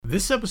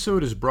This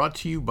episode is brought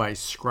to you by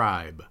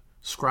Scribe.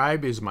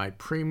 Scribe is my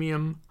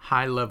premium,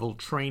 high-level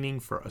training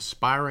for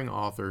aspiring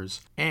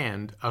authors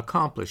and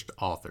accomplished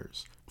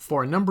authors.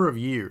 For a number of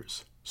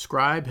years,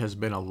 Scribe has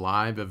been a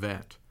live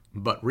event,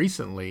 but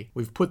recently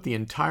we've put the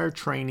entire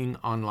training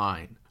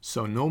online,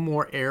 so no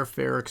more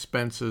airfare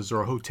expenses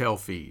or hotel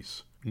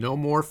fees, no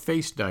more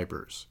face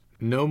diapers,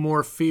 no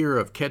more fear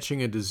of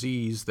catching a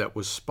disease that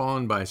was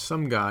spawned by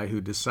some guy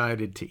who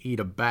decided to eat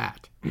a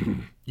bat.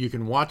 You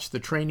can watch the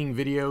training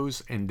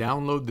videos and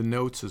download the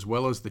notes as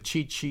well as the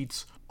cheat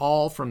sheets,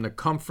 all from the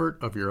comfort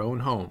of your own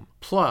home.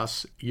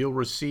 Plus, you'll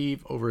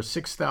receive over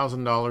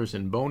 $6,000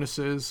 in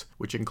bonuses,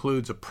 which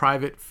includes a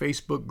private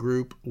Facebook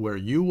group where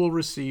you will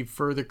receive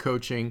further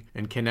coaching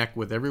and connect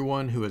with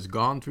everyone who has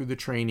gone through the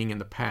training in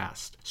the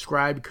past.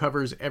 Scribe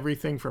covers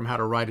everything from how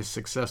to write a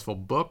successful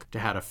book, to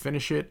how to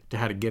finish it, to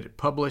how to get it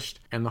published,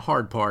 and the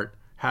hard part,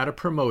 how to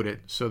promote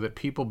it so that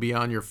people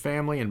beyond your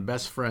family and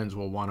best friends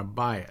will want to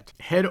buy it.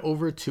 Head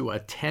over to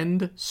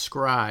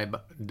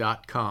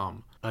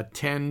attendscribe.com.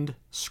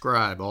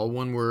 attendscribe, all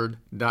one word,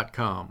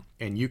 .com,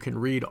 and you can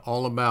read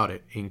all about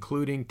it,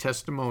 including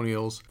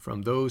testimonials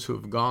from those who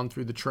have gone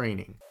through the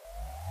training.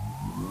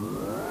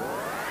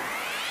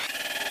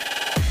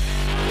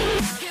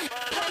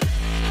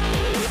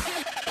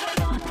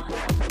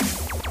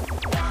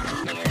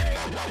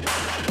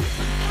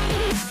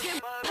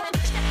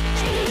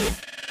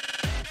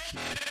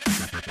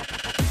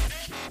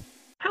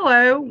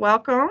 Hello,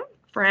 welcome,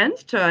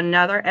 friends, to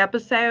another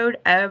episode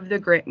of the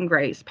Grit and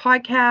Grace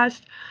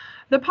podcast,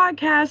 the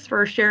podcast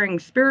for sharing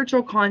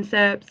spiritual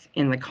concepts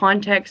in the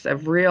context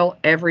of real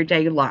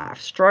everyday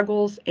life,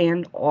 struggles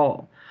and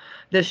all.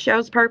 This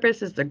show's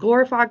purpose is to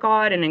glorify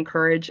God and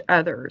encourage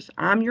others.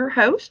 I'm your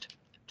host,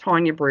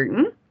 Tanya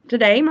Bruton.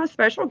 Today, my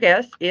special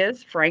guest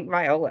is Frank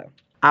Viola.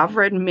 I've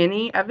read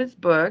many of his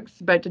books,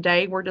 but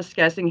today we're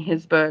discussing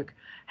his book,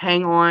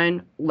 Hang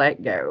On,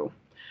 Let Go.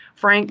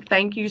 Frank,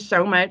 thank you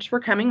so much for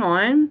coming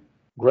on.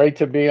 Great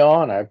to be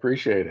on. I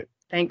appreciate it.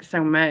 Thanks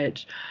so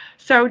much.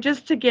 So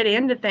just to get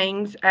into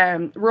things,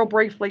 real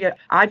briefly,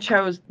 I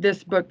chose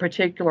this book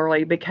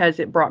particularly because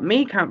it brought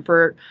me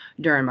comfort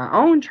during my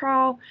own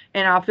trial,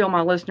 and I feel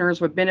my listeners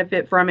would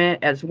benefit from it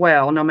as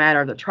well, no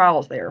matter the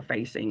trials they are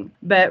facing.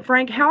 But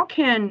Frank, how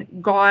can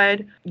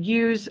God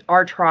use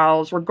our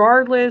trials,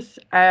 regardless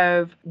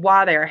of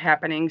why they are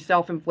happening,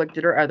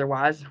 self-inflicted or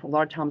otherwise? A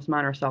lot of times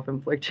mine are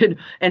self-inflicted.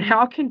 And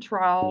how can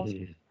trials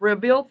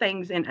reveal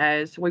things in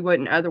us we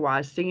wouldn't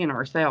otherwise see in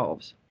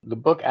ourselves? The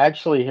book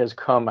actually has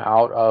come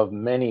out of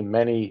many,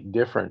 many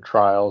different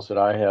trials that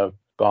I have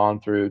gone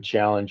through,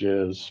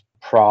 challenges,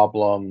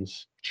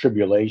 problems,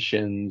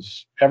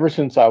 tribulations, ever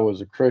since I was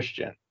a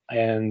Christian.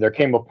 And there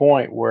came a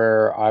point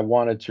where I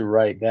wanted to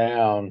write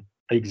down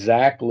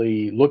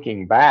exactly,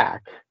 looking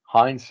back,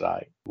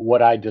 hindsight,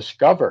 what I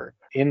discovered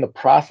in the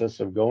process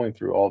of going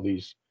through all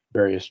these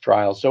various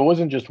trials. So it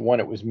wasn't just one,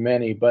 it was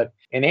many. But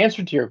in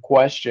answer to your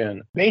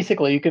question,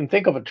 basically you can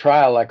think of a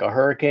trial like a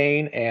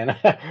hurricane, and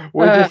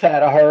we just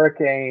had a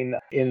hurricane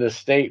in the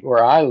state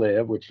where I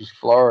live, which is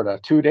Florida,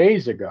 2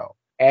 days ago.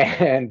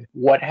 And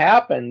what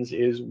happens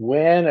is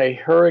when a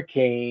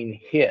hurricane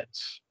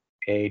hits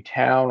a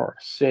town or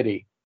a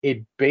city,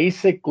 it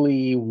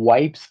basically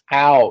wipes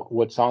out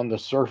what's on the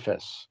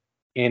surface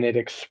and it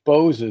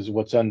exposes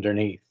what's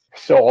underneath.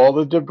 So all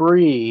the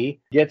debris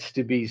gets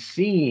to be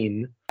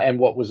seen, and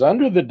what was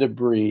under the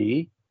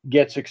debris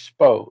gets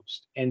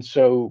exposed. And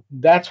so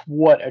that's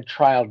what a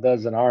trial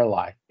does in our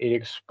life. It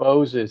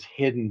exposes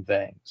hidden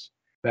things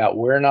that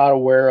we're not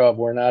aware of,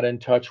 we're not in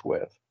touch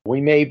with.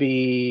 We may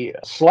be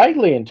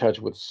slightly in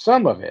touch with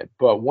some of it,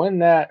 but when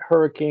that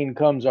hurricane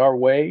comes our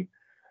way,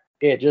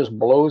 it just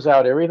blows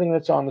out everything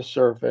that's on the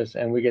surface,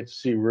 and we get to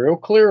see real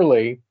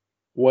clearly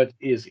what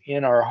is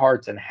in our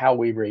hearts and how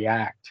we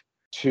react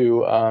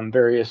to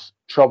various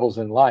troubles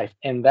in life.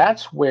 And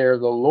that's where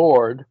the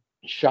Lord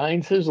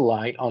shines his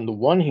light on the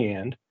one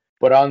hand,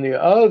 but on the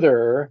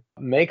other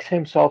makes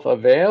himself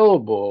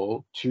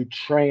available to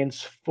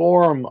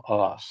transform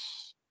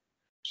us.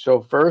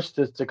 So first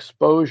it's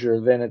exposure,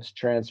 then it's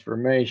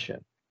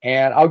transformation.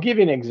 And I'll give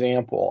you an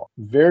example,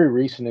 very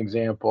recent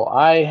example.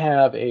 I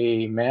have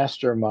a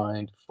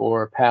mastermind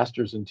for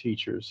pastors and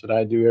teachers that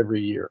I do every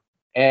year.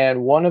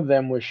 And one of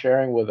them was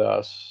sharing with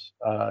us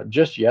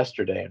just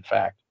yesterday, in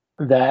fact,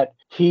 that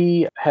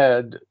he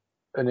had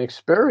an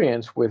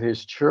experience with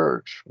his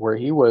church where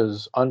he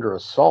was under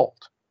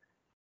assault.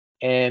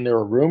 And there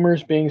were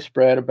rumors being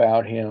spread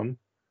about him.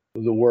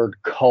 The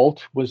word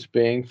cult was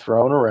being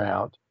thrown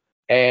around.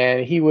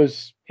 And he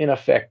was, in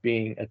effect,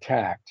 being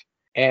attacked.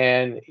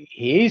 And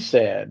he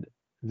said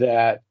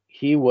that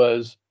he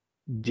was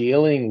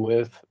dealing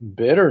with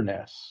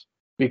bitterness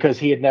because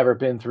he had never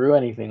been through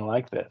anything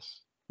like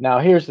this. Now,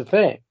 here's the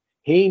thing.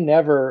 He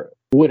never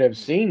would have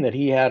seen that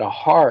he had a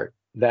heart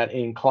that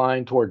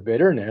inclined toward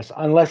bitterness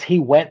unless he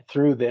went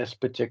through this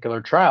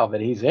particular trial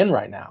that he's in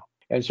right now.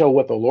 And so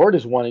what the Lord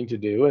is wanting to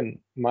do, and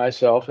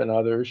myself and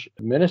others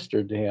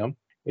ministered to him,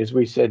 is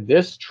we said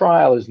this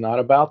trial is not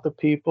about the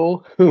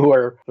people who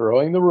are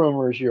throwing the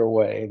rumors your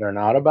way. They're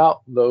not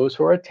about those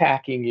who are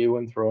attacking you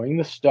and throwing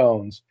the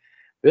stones.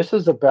 This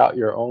is about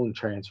your own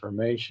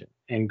transformation.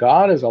 And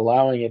God is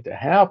allowing it to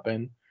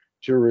happen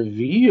to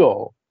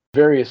reveal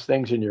various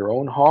things in your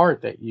own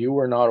heart that you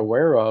were not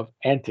aware of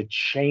and to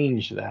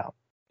change them.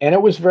 And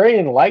it was very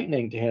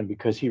enlightening to him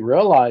because he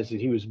realized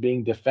that he was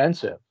being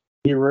defensive.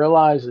 He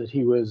realized that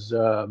he was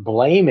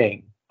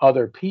blaming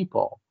other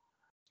people,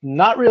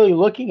 not really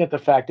looking at the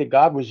fact that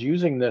God was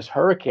using this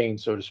hurricane,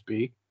 so to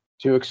speak,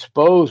 to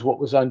expose what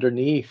was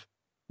underneath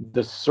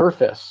the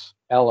surface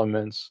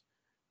elements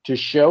to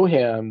show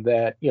him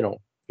that,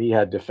 he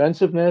had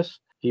defensiveness,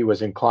 he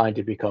was inclined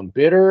to become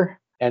bitter.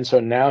 And so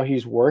now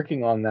he's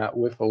working on that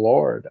with the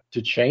Lord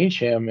to change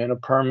him in a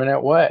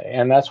permanent way.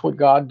 And that's what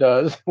God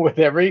does with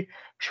every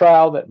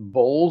trial that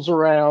bowls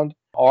around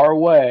our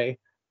way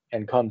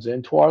and comes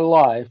into our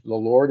life. The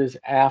Lord is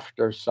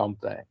after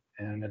something,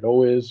 and it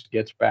always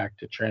gets back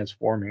to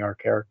transforming our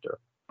character.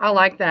 I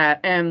like that.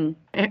 And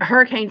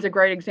hurricane's a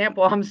great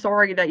example. I'm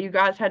sorry that you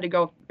guys had to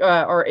go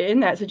or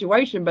in that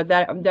situation, but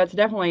that's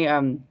definitely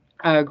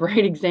a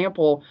great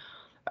example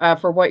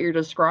for what you're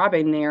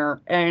describing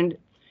there. And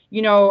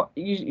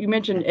you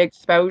mentioned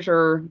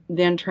exposure,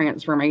 then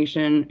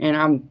transformation,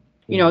 and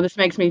this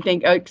makes me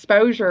think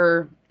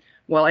exposure,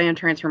 well, and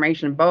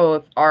transformation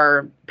both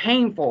are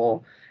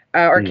painful,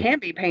 or can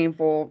be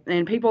painful.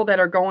 And people that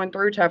are going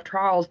through tough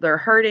trials, they're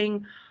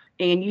hurting.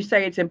 And you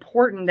say it's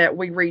important that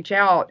we reach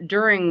out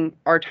during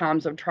our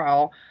times of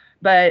trial,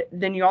 but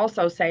then you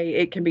also say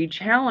it can be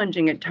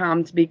challenging at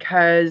times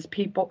because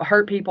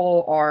hurt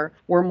people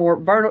were more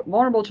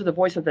vulnerable to the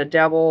voice of the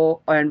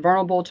devil and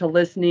vulnerable to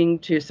listening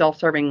to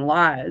self-serving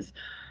lies.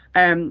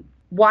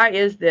 Why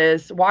is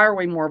this? Why are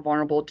we more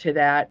vulnerable to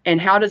that?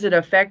 And how does it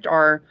affect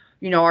our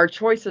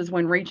choices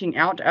when reaching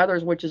out to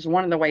others, which is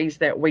one of the ways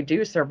that we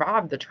do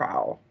survive the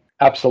trial?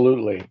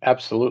 Absolutely.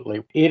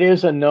 Absolutely. It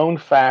is a known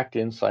fact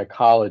in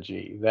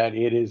psychology that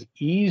it is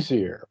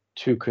easier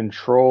to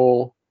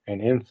control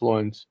and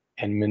influence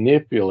and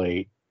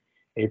manipulate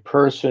a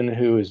person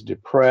who is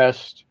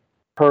depressed,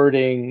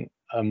 hurting,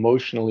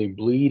 emotionally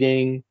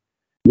bleeding,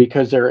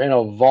 because they're in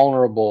a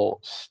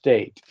vulnerable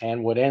state.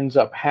 And what ends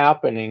up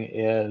happening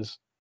is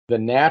the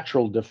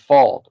natural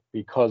default,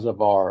 because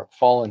of our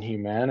fallen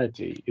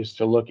humanity, is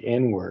to look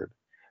inward.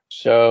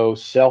 So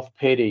self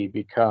pity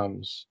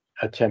becomes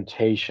a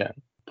temptation.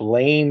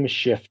 Blame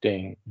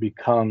shifting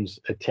becomes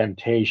a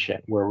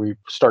temptation where we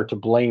start to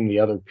blame the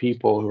other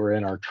people who are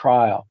in our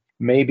trial.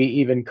 Maybe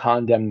even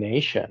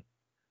condemnation,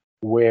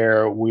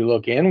 where we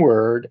look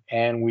inward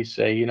and we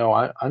say,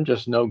 I'm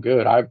just no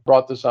good. I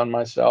brought this on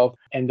myself.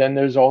 And then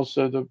there's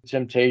also the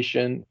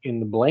temptation in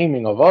the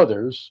blaming of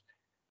others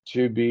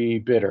to be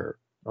bitter,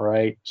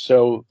 right?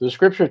 So the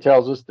scripture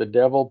tells us the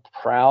devil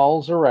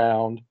prowls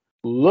around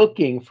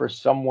looking for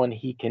someone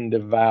he can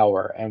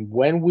devour. And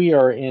when we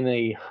are in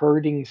a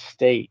hurting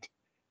state,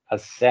 a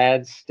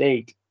sad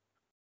state,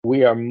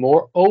 we are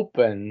more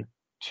open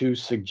to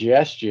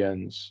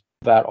suggestions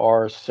that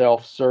are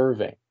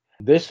self-serving.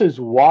 This is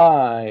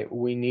why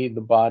we need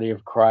the body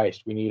of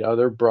Christ. We need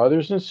other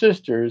brothers and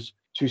sisters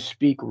to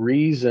speak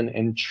reason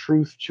and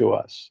truth to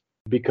us,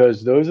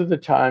 because those are the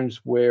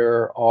times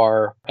where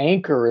our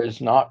anchor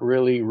is not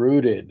really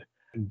rooted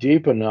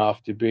deep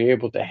enough to be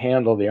able to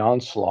handle the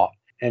onslaught.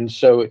 And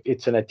so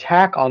it's an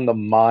attack on the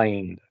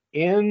mind.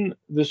 In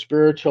the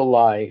spiritual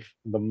life,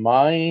 the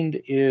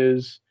mind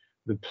is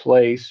the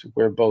place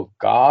where both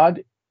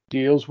God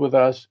deals with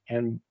us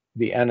and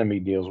the enemy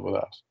deals with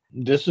us.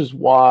 This is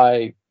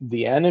why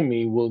the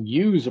enemy will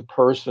use a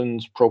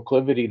person's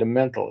proclivity to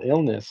mental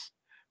illness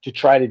to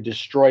try to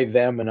destroy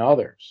them and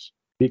others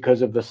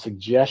because of the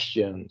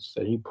suggestions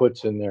that he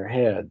puts in their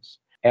heads.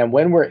 And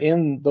when we're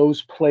in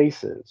those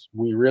places,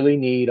 we really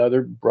need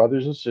other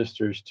brothers and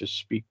sisters to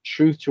speak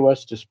truth to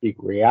us, to speak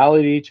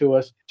reality to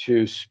us,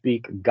 to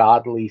speak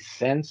godly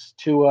sense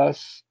to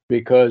us,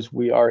 because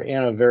we are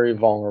in a very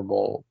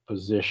vulnerable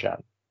position.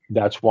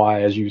 That's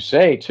why, as you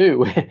say,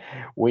 too,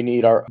 we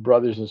need our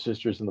brothers and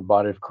sisters in the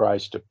body of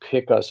Christ to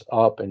pick us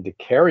up and to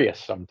carry us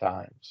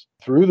sometimes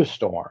through the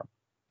storm,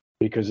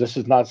 because this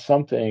is not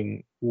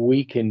something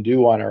we can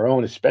do on our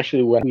own,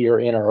 especially when we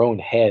are in our own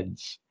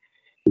heads.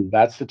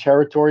 That's the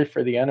territory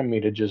for the enemy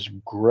to just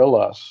grill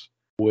us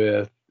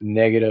with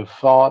negative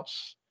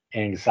thoughts,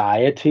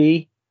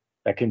 anxiety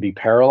that can be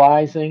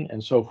paralyzing,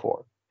 and so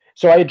forth.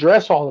 So I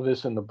address all of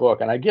this in the book,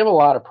 and I give a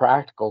lot of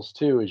practicals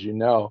too, as you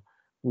know.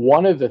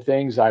 One of the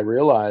things I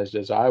realized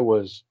as I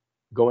was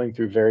going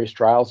through various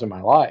trials in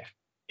my life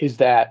is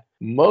that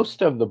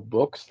most of the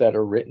books that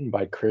are written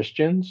by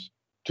Christians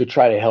to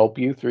try to help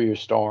you through your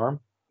storm,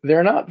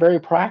 they're not very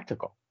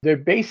practical. They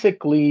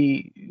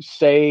basically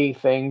say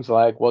things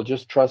like, well,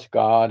 just trust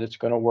God, it's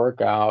going to work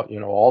out,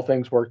 all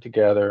things work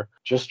together,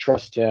 just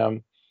trust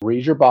him,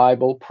 read your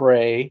Bible,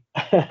 pray.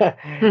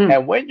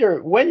 And when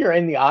you're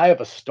in the eye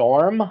of a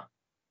storm,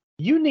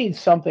 you need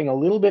something a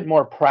little bit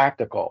more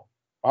practical.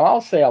 Well,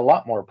 I'll say a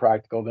lot more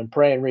practical than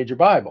pray and read your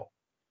Bible.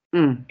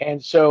 Mm.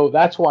 And so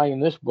that's why in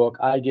this book,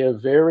 I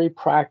give very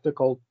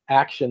practical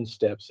action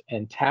steps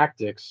and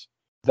tactics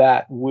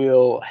that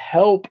will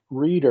help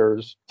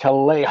readers to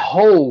lay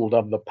hold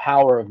of the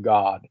power of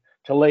God,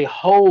 to lay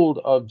hold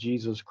of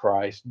Jesus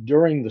Christ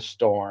during the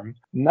storm,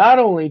 not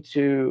only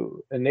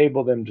to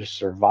enable them to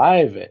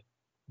survive it,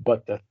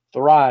 but to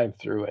thrive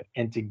through it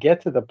and to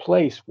get to the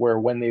place where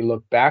when they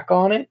look back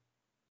on it,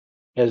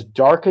 as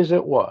dark as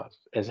it was,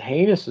 as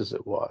heinous as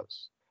it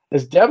was,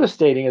 as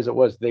devastating as it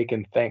was, they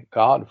can thank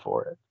God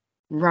for it.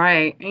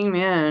 Right.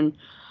 Amen.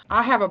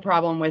 I have a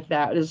problem with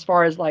that as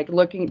far as like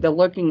looking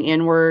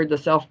inward, the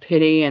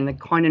self-pity and the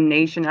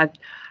condemnation.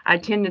 I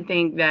tend to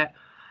think that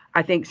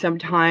I think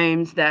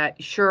sometimes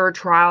that sure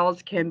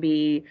trials can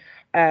be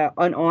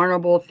an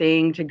honorable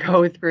thing to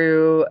go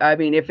through. I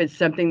mean, if it's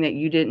something that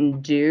you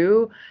didn't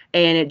do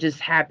and it just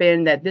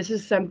happened, that this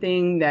is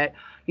something that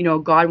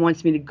God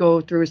wants me to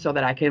go through so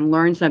that I can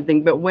learn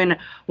something. But when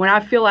I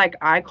feel like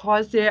I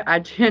caused it, I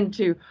tend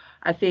to,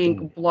 I Mm.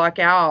 think, block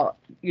out.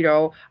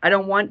 I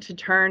don't want to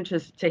turn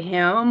to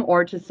him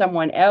or to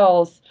someone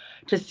else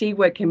to see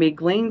what can be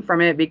gleaned from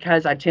it,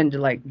 because I tend to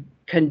like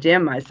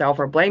condemn myself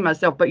or blame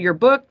myself. But your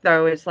book,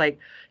 though, is like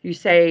you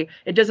say,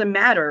 it doesn't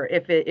matter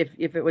if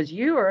it was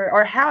you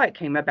or how it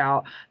came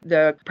about.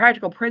 The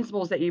practical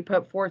principles that you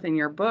put forth in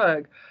your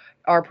book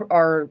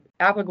are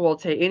applicable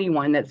to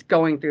anyone that's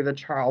going through the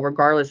trial,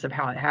 regardless of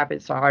how it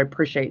happens. So I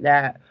appreciate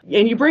that.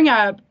 And you bring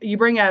up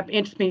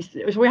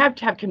intimacy. So we have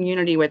to have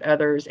community with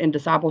others, and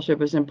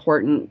discipleship is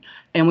important,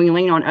 and we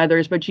lean on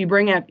others. But you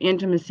bring up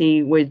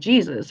intimacy with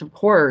Jesus, of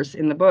course,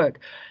 in the book.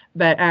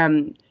 But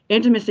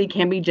intimacy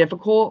can be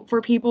difficult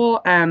for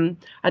people.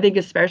 I think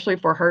especially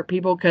for hurt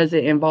people, because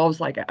it involves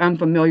like an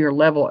unfamiliar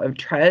level of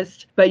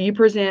trust. But you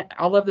present,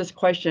 I love this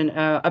question,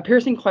 a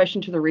piercing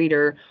question to the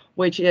reader,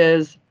 which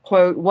is,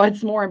 quote,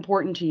 "What's more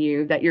important to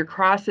you, that your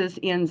crisis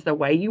ends the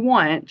way you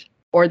want,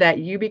 or that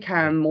you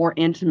become more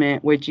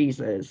intimate with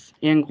Jesus?"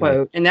 End Mm.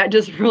 quote. And that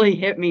just really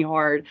hit me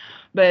hard.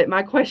 But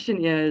my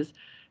question is,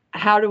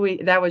 how do we,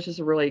 that was just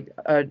a really,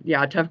 a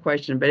tough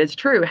question, but it's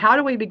true. How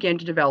do we begin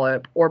to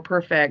develop or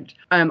perfect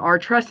our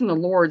trust in the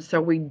Lord,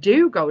 so we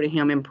do go to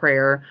him in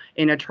prayer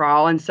in a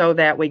trial, and so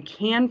that we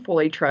can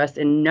fully trust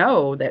and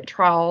know that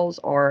trials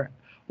are,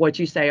 what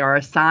you say, are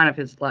a sign of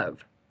his love?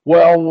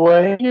 Well,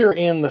 when you're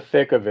in the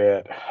thick of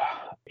it,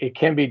 it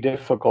can be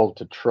difficult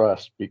to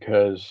trust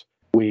because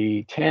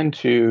we tend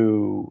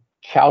to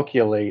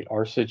calculate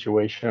our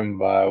situation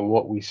by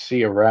what we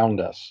see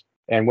around us.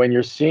 And when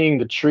you're seeing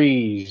the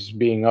trees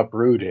being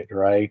uprooted,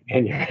 right,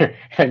 and you're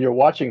and you're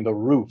watching the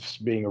roofs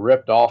being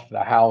ripped off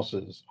the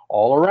houses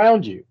all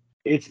around you,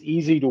 it's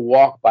easy to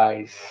walk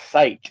by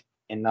sight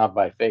and not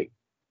by faith.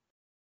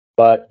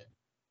 But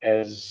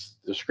as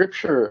the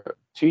scripture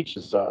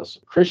teaches us,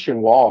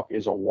 Christian walk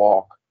is a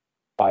walk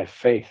by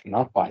faith,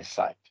 not by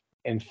sight.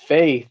 And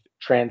faith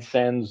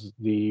transcends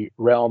the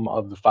realm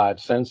of the five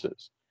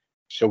senses.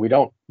 So we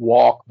don't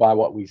walk by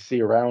what we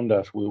see around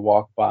us, we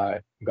walk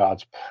by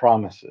God's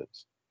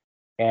promises.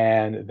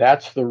 And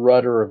that's the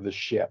rudder of the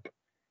ship.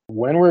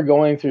 When we're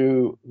going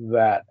through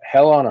that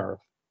hell on earth,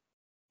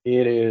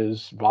 it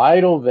is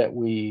vital that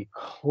we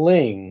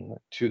cling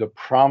to the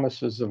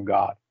promises of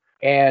God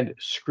and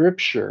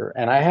scripture.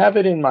 And I have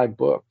it in my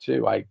book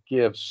too. I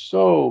give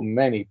so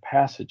many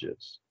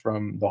passages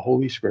from the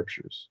Holy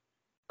Scriptures,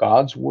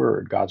 God's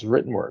word, God's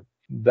written word,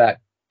 that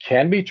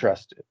can be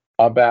trusted,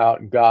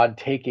 about God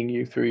taking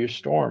you through your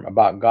storm,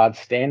 about God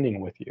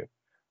standing with you,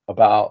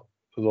 about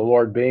the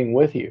Lord being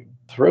with you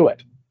through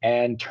it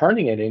and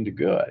turning it into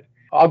good.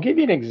 I'll give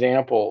you an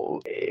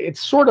example.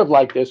 It's sort of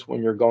like this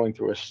when you're going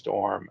through a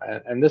storm,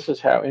 and this is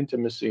how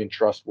intimacy and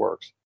trust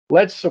works.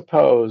 Let's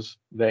suppose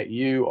that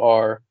you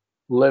are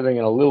living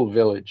in a little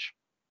village,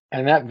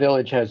 and that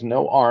village has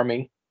no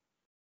army,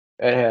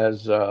 it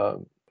has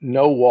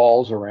no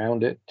walls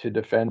around it to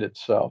defend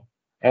itself.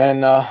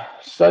 And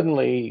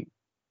suddenly,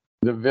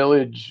 the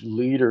village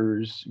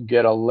leaders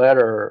get a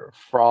letter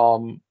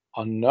from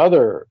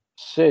another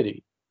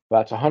city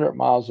that's 100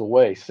 miles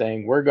away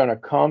saying, "We're going to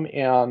come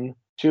in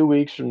 2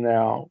 weeks from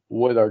now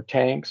with our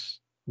tanks,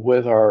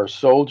 with our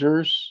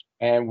soldiers,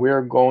 and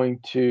we're going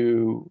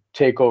to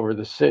take over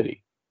the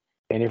city.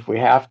 And if we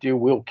have to,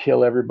 we'll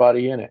kill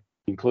everybody in it,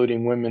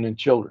 including women and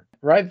children."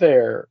 Right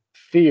there,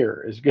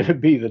 fear is going to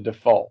be the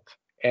default,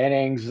 and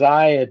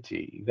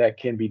anxiety that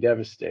can be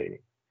devastating.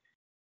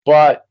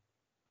 But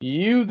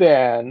you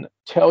then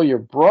tell your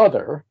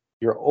brother,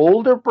 your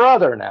older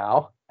brother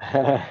now,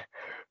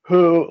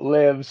 who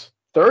lives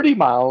 30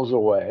 miles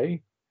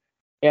away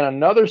in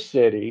another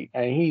city,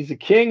 and he's the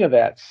king of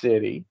that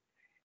city,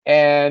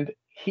 and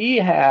he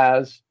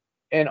has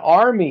an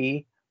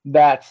army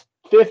that's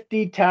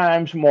 50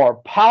 times more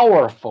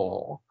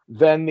powerful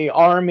than the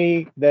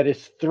army that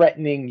is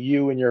threatening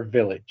you and your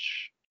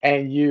village.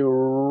 And you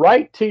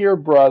write to your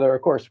brother,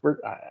 of course,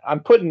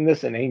 I'm putting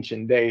this in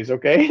ancient days,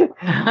 okay?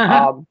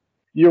 um,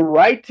 you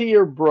write to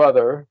your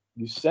brother,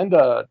 you send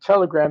a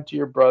telegram to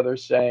your brother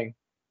saying,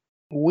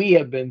 "We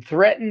have been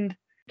threatened.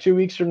 2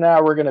 weeks from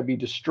now, we're going to be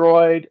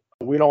destroyed.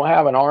 We don't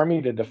have an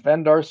army to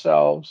defend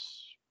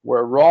ourselves.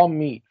 We're raw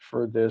meat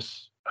for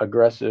this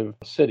aggressive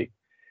city.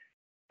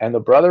 And the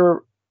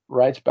brother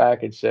writes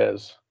back and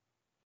says,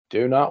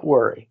 do not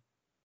worry.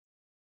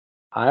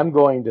 I'm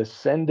going to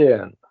send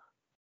in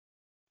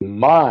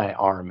my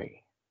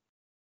army,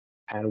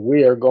 and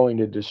we are going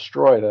to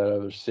destroy that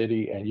other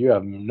city, and you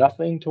have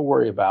nothing to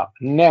worry about.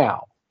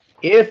 Now,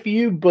 if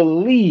you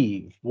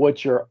believe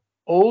what your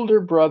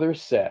older brother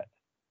said,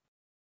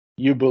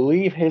 you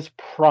believe his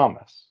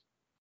promise,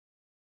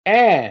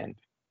 and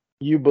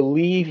you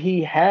believe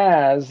he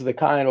has the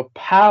kind of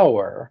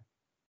power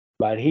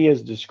that he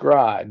has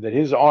described, that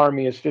his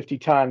army is 50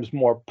 times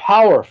more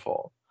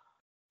powerful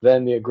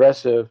than the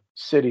aggressive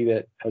city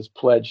that has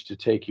pledged to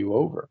take you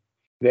over,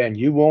 then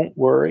you won't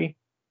worry.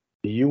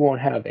 You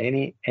won't have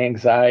any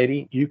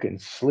anxiety. You can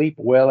sleep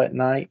well at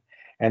night.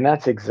 And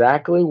that's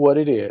exactly what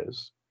it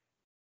is.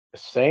 The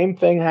same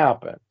thing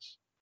happens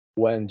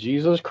when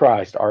Jesus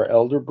Christ, our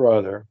elder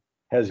brother,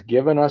 has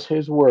given us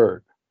his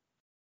word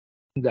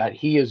that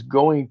he is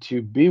going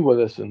to be with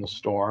us in the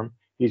storm.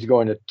 He's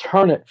going to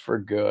turn it for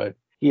good.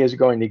 He is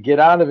going to get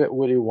out of it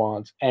what he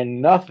wants,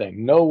 and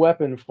nothing, no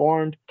weapon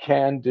formed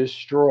can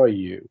destroy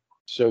you.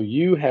 So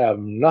you have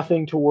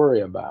nothing to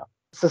worry about.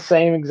 It's the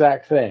same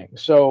exact thing.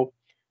 So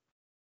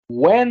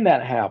when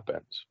that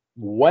happens,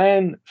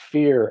 when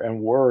fear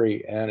and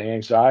worry and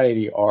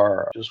anxiety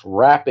are just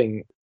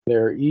wrapping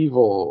their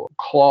evil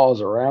claws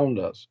around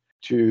us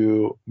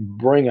to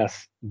bring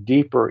us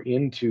deeper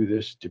into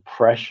this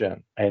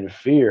depression and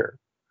fear,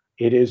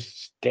 it is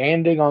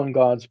standing on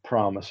God's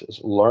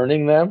promises,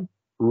 learning them,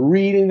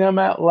 reading them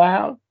out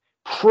loud,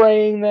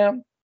 praying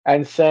them,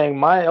 and saying,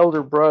 my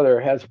elder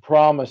brother has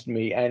promised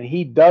me, and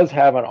he does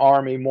have an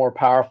army more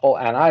powerful,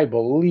 and I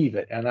believe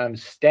it, and I'm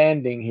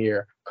standing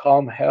here,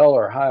 come hell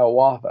or high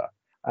water.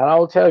 And I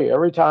will tell you,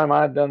 every time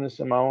I've done this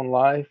in my own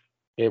life,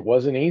 it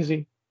wasn't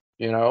easy.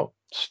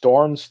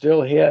 Storms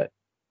still hit,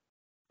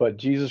 but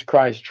Jesus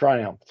Christ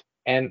triumphed.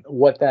 And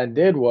what that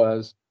did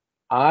was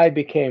I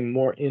became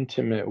more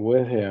intimate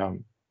with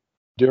him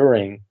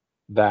during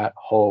that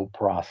whole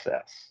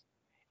process.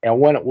 And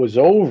when it was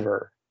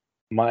over,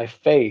 my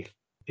faith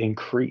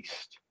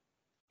increased,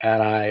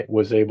 and I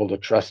was able to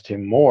trust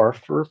him more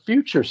for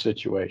future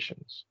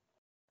situations.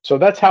 So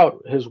that's how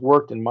it has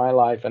worked in my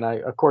life. And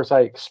of course,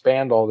 I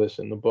expand all this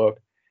in the book,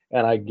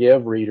 and I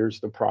give readers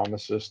the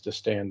promises to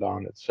stand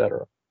on,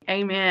 etc.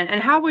 Amen.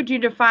 And how would you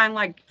define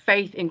like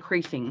faith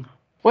increasing?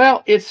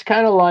 Well, it's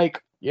kind of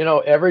like,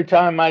 every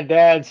time my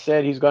dad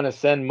said he's going to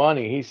send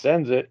money, he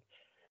sends it.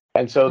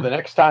 And so the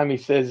next time he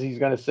says he's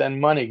going to send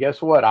money, guess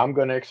what? I'm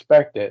going to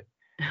expect it.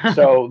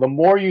 So the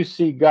more you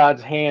see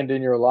God's hand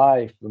in your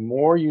life, the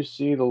more you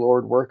see the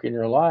Lord work in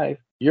your life,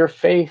 your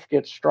faith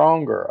gets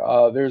stronger.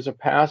 There's a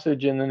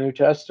passage in the New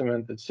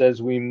Testament that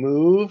says we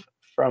move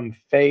from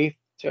faith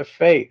to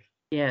faith.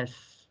 Yes.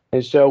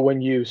 And so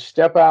when you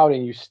step out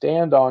and you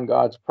stand on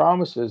God's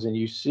promises and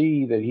you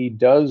see that he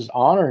does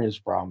honor his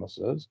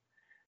promises,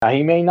 now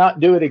he may not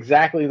do it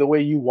exactly the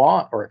way you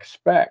want or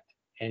expect,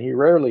 and he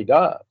rarely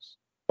does,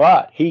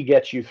 but he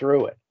gets you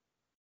through it.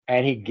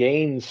 And he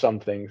gains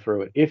something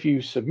through it. If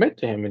you submit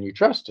to him and you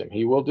trust him,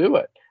 he will do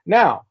it.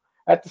 Now,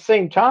 at the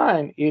same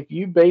time, if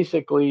you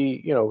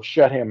basically,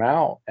 shut him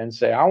out and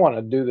say, I want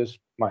to do this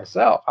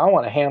myself, I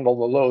want to handle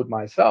the load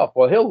myself,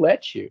 well, he'll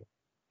let you,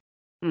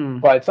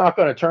 but it's not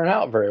going to turn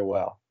out very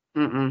well.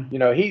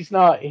 He is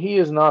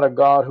not a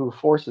God who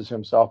forces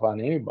himself on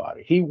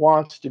anybody. He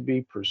wants to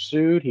be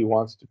pursued. He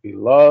wants to be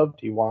loved.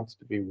 He wants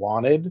to be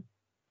wanted.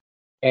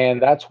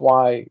 And that's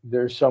why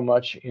there's so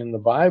much in the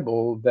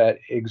Bible that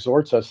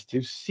exhorts us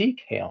to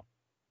seek him.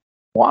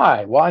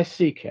 Why? Why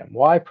seek him?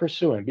 Why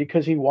pursue him?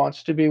 Because he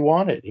wants to be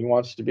wanted. He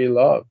wants to be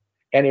loved.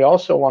 And he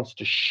also wants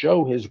to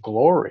show his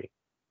glory.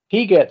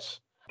 He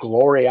gets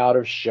glory out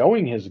of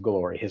showing his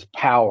glory, his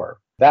power.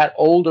 That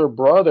older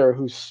brother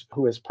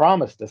who has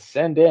promised to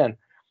send in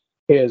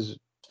his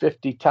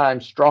 50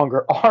 times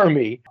stronger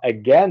army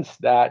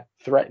against that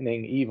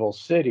threatening evil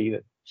city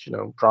that,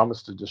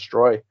 promised to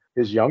destroy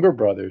his younger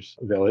brother's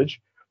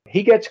village,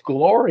 he gets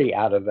glory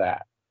out of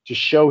that to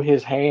show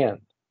his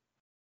hand.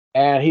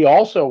 And he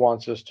also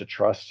wants us to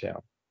trust him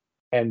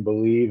and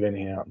believe in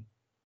him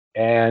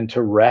and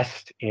to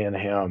rest in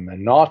him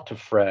and not to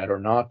fret or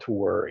not to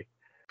worry.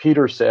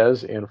 Peter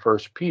says in 1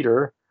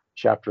 Peter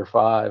chapter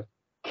 5,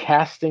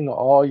 casting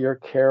all your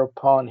care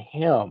upon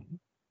him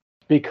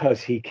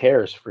because he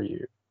cares for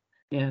you.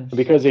 Yes.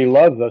 Because he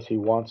loves us, he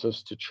wants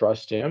us to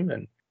trust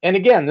him. And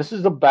again, this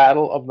is a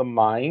battle of the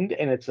mind,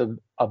 and it's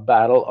a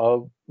battle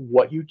of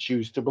what you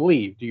choose to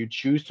believe. Do you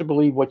choose to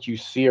believe what you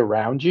see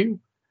around you,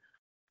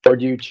 or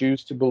do you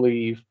choose to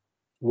believe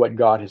what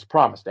God has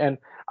promised? And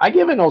I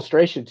give an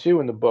illustration too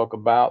in the book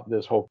about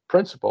this whole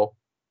principle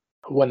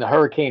when the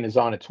hurricane is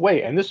on its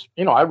way. And this,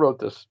 I wrote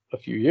this a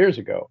few years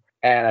ago.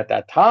 And at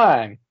that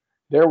time,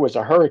 there was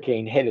a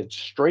hurricane headed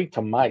straight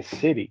to my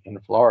city in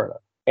Florida.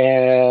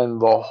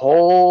 And the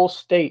whole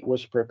state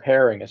was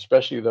preparing,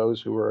 especially those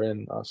who were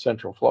in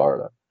Central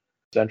Florida,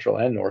 Central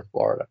and North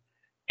Florida.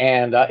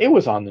 And it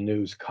was on the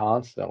news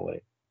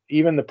constantly.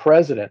 Even the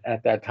president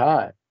at that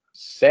time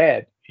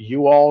said,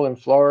 you all in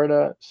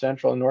Florida,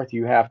 Central and North,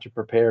 you have to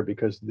prepare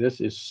because this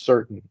is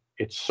certain.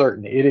 It's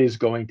certain. It is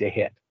going to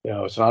hit.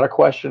 It's not a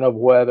question of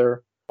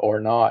whether or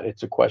not.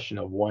 It's a question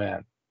of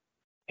when.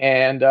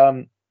 And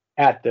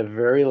at the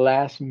very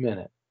last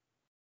minute,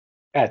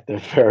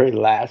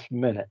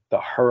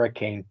 the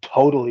hurricane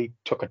totally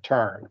took a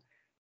turn.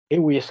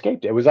 We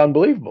escaped it. It was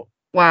unbelievable.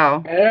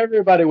 Wow.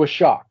 Everybody was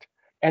shocked.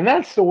 And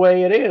that's the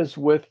way it is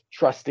with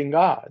trusting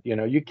God.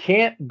 You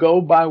can't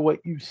go by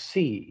what you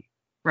see.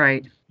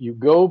 Right. You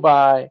go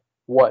by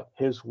what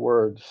his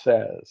word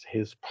says,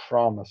 his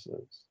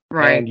promises.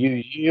 Right. And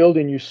you yield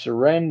and you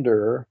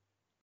surrender.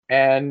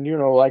 And,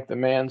 like the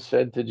man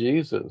said to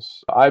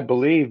Jesus, I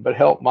believe, but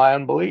help my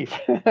unbelief.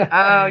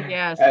 Oh,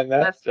 yes. And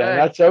That's good.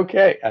 that's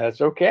okay. And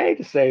it's okay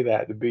to say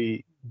that, to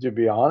be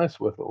honest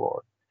with the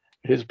Lord.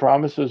 His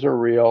promises are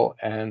real,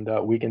 and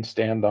we can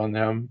stand on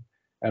them,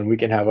 and we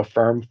can have a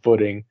firm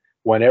footing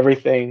when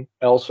everything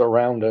else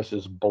around us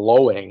is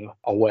blowing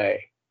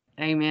away.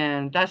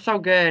 Amen. That's so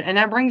good. And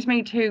that brings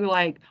me to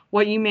like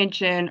what you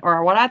mentioned,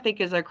 or what I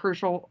think is a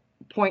crucial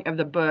point of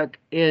the book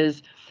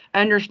is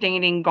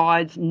understanding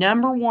God's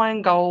number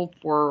one goal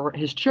for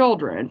his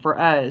children, for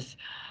us.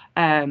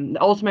 The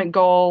ultimate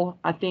goal,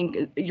 I think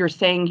you're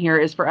saying here,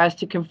 is for us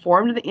to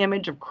conform to the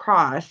image of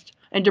Christ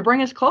and to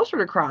bring us closer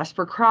to Christ,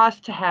 for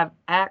Christ to have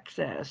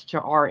access to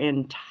our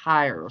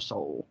entire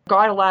soul.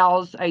 God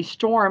allows a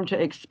storm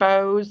to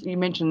expose, you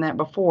mentioned that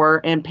before,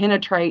 and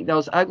penetrate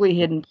those ugly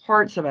hidden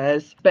parts of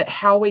us. But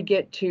how we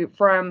get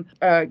from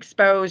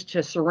exposed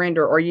to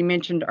surrender, or you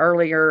mentioned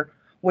earlier,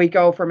 we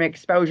go from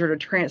exposure to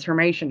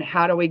transformation.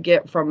 How do we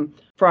get from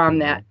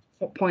that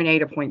point A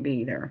to point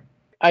B there?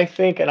 I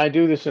think, and I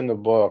do this in the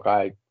book,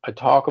 I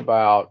talk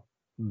about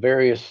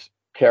various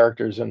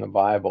characters in the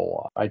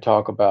Bible. I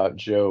talk about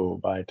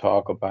Job, I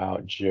talk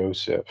about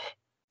Joseph,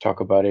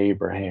 talk about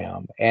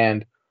Abraham.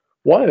 And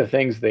one of the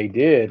things they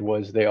did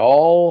was they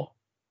all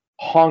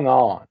hung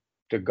on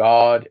to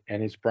God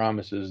and his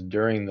promises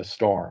during the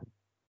storm.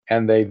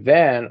 And they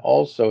then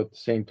also at the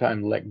same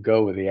time let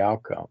go of the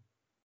outcome.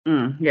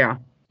 Yeah.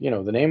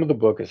 The name of the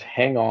book is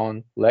Hang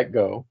On, Let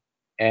Go.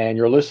 And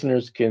your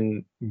listeners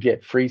can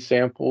get free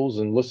samples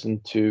and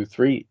listen to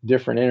 3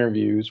 different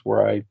interviews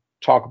where I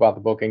talk about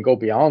the book and go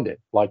beyond it,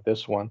 like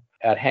this one,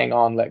 at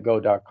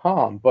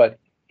hangonletgo.com. But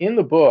in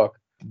the book,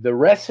 the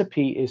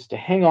recipe is to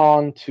hang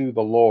on to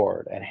the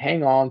Lord and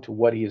hang on to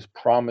what he has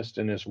promised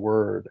in his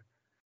word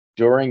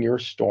during your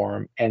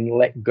storm and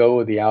let go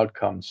of the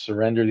outcome,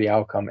 surrender the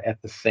outcome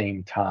at the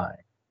same time.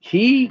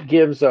 He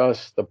gives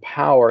us the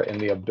power and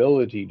the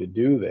ability to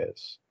do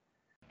this.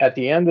 At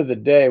the end of the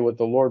day, what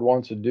the Lord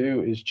wants to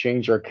do is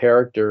change our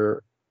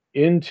character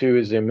into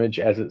his image,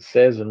 as it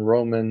says in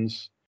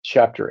Romans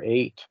chapter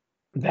 8,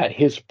 that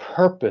his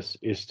purpose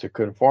is to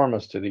conform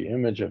us to the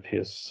image of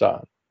his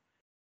son.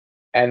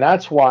 And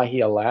that's why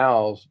he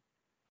allows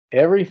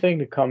everything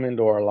to come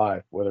into our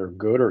life, whether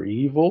good or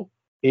evil.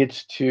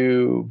 It's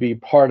to be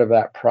part of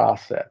that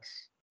process.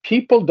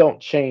 People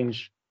don't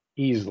change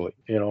easily.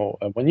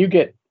 When you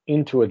get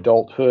into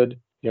adulthood,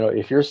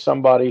 if you're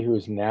somebody who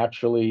is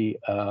naturally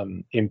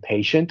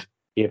impatient,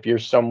 if you're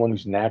someone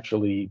who's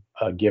naturally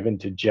given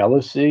to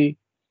jealousy,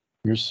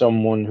 you're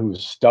someone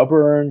who's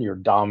stubborn, you're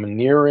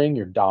domineering,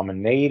 you're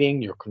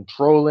dominating, you're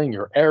controlling,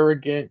 you're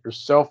arrogant, you're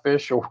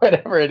selfish, or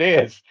whatever it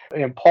is,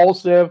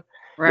 impulsive.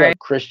 Right.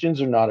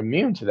 Christians are not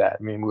immune to that.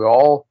 I mean, we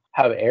all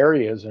have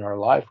areas in our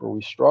life where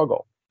we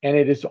struggle. And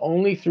it is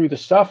only through the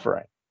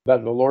suffering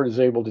that the Lord is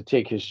able to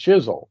take his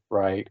chisel,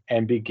 right,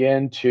 and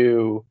begin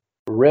to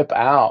rip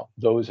out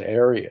those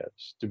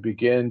areas, to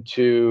begin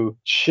to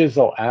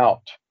chisel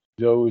out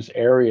those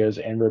areas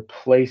and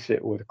replace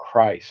it with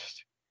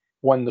Christ.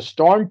 When the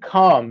storm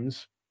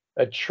comes,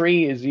 a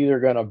tree is either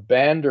going to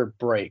bend or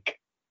break.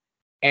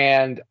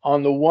 And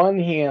on the one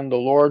hand, the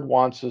Lord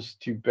wants us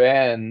to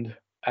bend,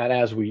 and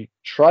as we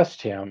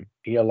trust him,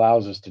 he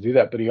allows us to do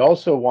that. But he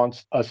also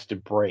wants us to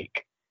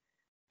break.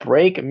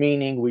 Break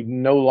meaning we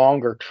no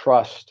longer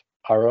trust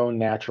our own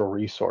natural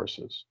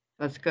resources.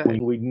 That's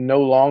good. We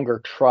no longer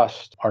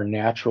trust our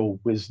natural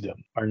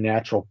wisdom, our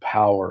natural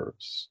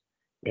powers,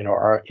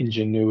 our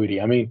ingenuity.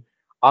 I mean,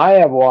 I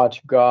have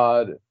watched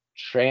God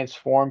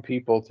transform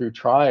people through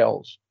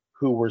trials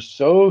who were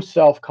so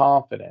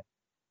self-confident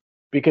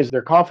because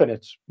their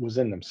confidence was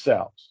in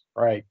themselves,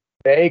 right?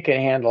 They can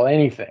handle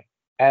anything.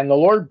 And the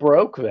Lord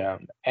broke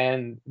them,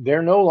 and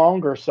they're no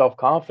longer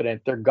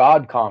self-confident, they're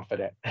God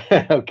confident.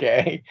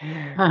 Okay.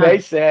 They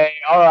say,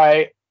 all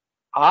right,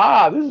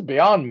 this is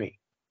beyond me.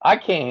 I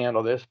can't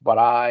handle this, but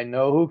I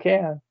know who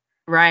can.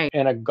 Right.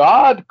 And a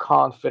God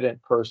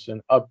confident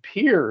person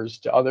appears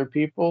to other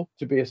people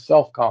to be a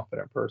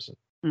self-confident person.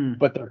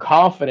 But their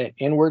confident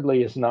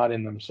inwardly is not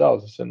in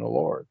themselves, it's in the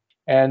Lord.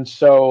 And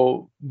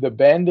so the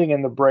bending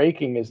and the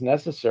breaking is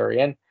necessary.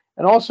 And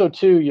also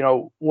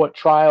too, what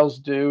trials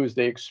do is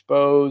they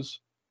expose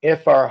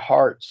if our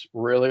hearts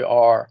really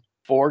are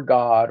for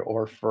God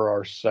or for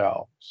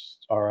ourselves.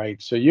 All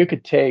right. So you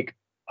could take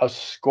a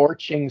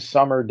scorching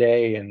summer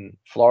day in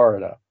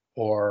Florida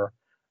or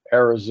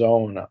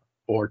Arizona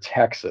or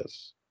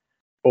Texas,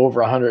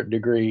 over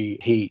 100-degree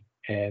heat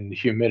and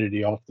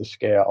humidity off the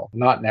scale.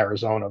 Not in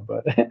Arizona,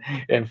 but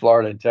in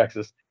Florida and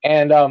Texas.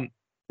 And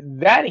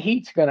that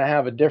heat's going to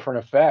have a different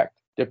effect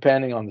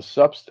depending on the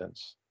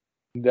substance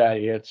that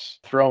it's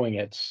throwing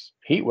its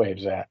heat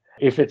waves at.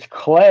 If it's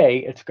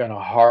clay, it's going to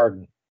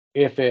harden.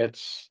 If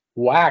it's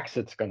wax,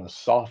 it's going to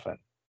soften.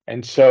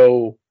 And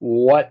so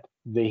what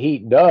the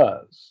heat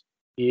does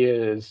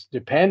is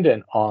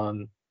dependent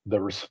on the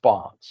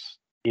response.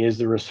 Is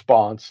the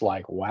response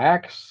like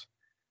wax?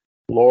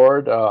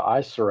 Lord,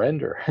 I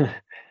surrender.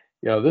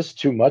 This is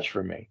too much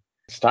for me.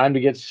 It's time to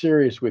get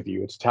serious with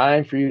you. It's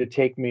time for you to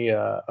take me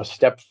a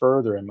step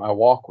further in my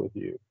walk with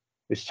you.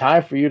 It's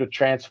time for you to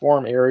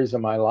transform areas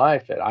of my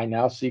life that I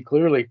now see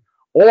clearly.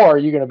 Or are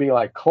you going to be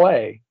like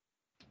clay?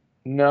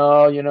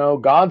 No,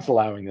 God's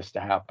allowing this to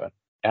happen,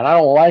 and I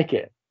don't like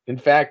it. In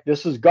fact,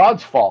 this is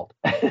God's fault.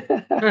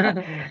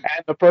 And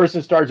the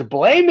person starts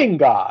blaming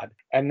God,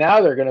 and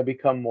now they're going to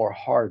become more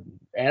hardened.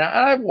 And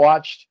I've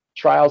watched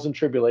trials and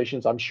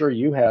tribulations, I'm sure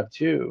you have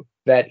too,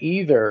 that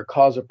either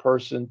cause a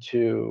person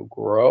to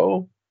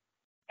grow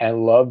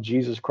and love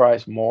Jesus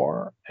Christ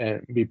more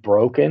and be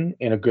broken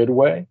in a good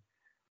way,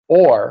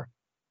 or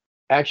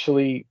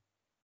actually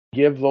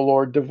give the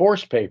Lord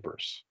divorce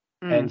papers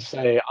and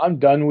say, I'm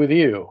done with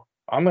you.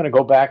 I'm going to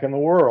go back in the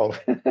world.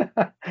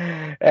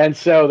 And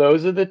so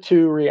those are the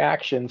two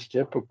reactions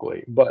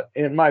typically. But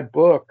in my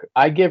book,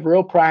 I give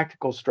real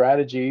practical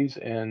strategies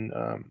and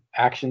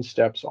action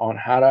steps on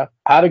how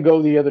to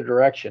go the other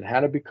direction, how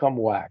to become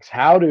wax,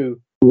 how to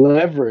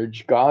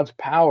leverage God's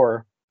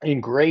power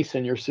and grace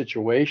in your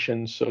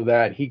situation so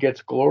that he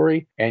gets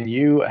glory and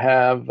you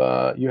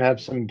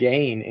have some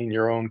gain in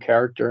your own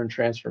character and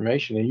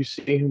transformation, and you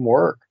see him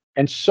work.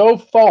 And so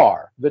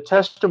far, the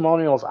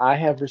testimonials I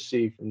have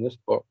received from this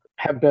book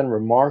have been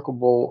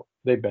remarkable.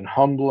 They've been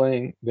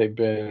humbling. They've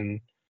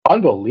been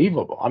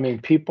unbelievable. I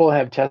mean, people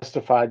have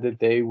testified that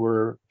they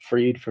were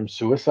freed from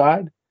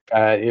suicide.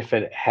 If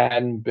it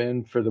hadn't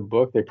been for the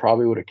book, they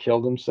probably would have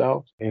killed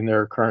themselves in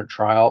their current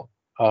trial.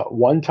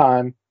 One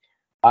time,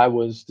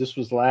 this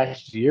was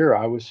last year,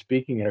 I was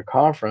speaking at a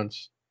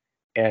conference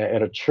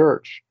at a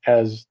church.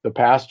 As the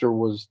pastor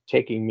was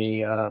taking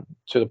me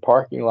to the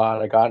parking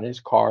lot, I got in his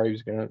car. He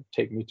was going to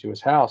take me to his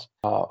house.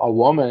 A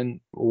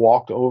woman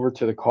walked over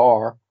to the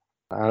car.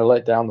 I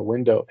let down the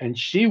window, and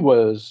she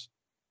was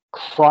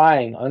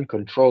crying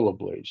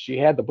uncontrollably. She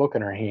had the book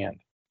in her hand,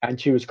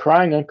 and she was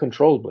crying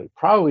uncontrollably.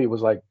 Probably it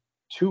was like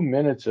 2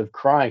 minutes of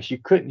crying.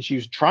 She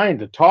was trying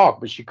to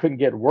talk, but she couldn't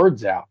get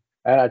words out.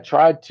 And I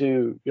tried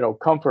to,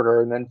 comfort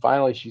her. And then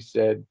finally she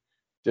said,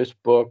 this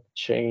book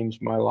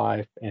changed my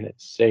life and it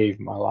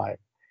saved my life.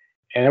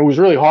 And it was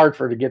really hard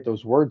for her to get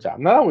those words out.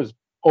 And that was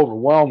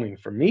overwhelming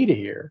for me to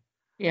hear.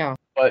 Yeah.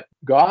 But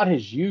God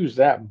has used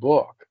that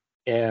book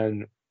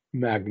in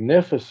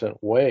magnificent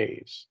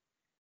ways.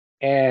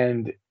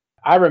 And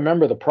I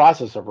remember the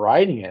process of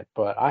writing it,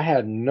 but I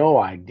had no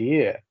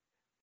idea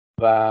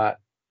that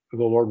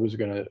the Lord was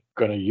going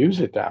to use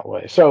it that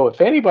way. So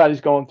if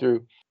anybody's going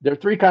through, there are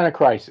three kind of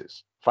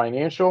crises: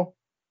 financial,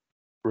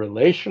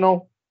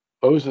 relational,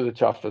 those are the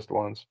toughest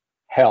ones,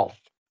 health.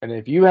 And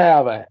if you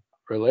have a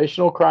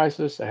relational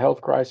crisis, a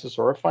health crisis,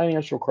 or a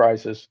financial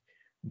crisis,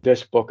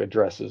 this book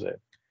addresses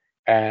it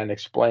and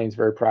explains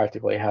very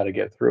practically how to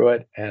get through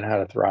it and how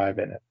to thrive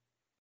in it.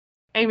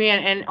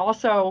 Amen. And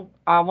also,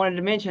 I wanted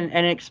to mention,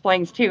 and it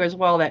explains too as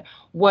well, that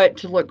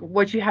what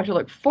you have to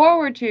look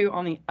forward to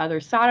on the other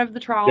side of the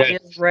trial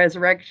is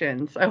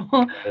resurrection. So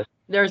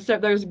there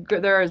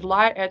is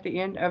light at the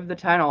end of the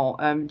tunnel.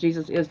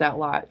 Jesus is that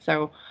light.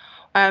 So,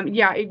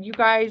 you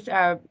guys,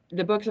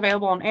 the book's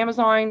available on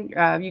Amazon.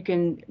 You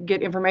can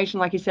get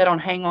information, like you said, on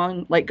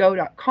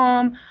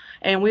hangonletgo.com.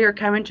 And we are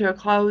coming to a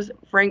close.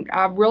 Frank,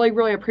 I really,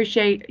 really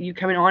appreciate you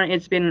coming on.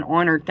 It's been an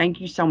honor. Thank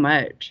you so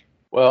much.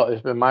 Well,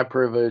 it's been my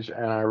privilege,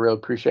 and I really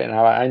appreciate it. And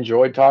I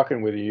enjoyed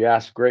talking with you. You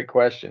asked great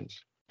questions.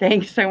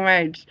 Thanks so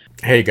much.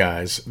 Hey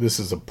guys, this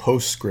is a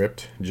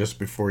postscript just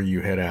before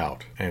you head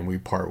out and we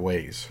part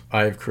ways.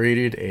 I've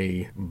created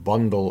a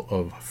bundle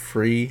of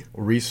free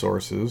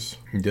resources.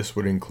 This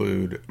would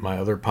include my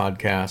other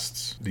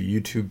podcasts, the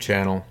YouTube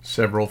channel,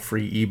 several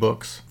free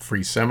ebooks,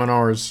 free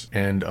seminars,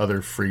 and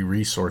other free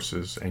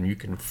resources. And you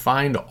can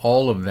find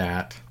all of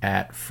that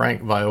at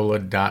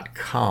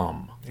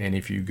frankviola.com. And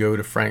if you go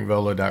to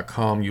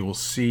frankviola.com, you will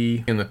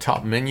see in the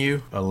top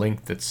menu a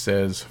link that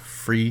says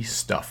free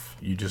stuff.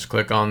 You just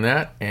click on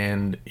that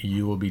and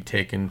you will be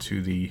taken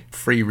to the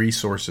free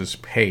resources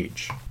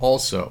page.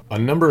 Also, a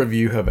number of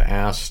you have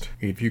asked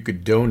if you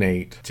could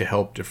donate to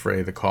help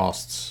defray the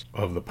costs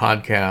of the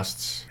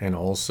podcasts and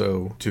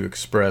also to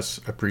express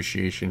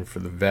appreciation for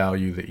the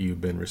value that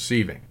you've been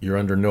receiving. You're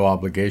under no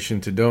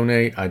obligation to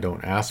donate. I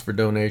don't ask for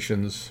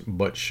donations,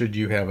 but should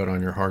you have it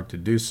on your heart to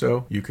do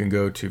so, you can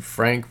go to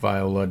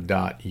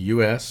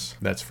frankviola.us.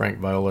 That's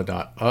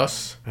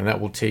frankviola.us, and that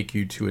will take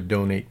you to a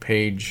donate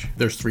page.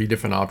 There's 3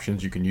 different options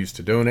you can use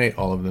to donate,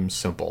 all of them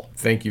simple.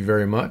 Thank you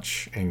very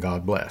much, and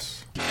God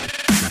bless.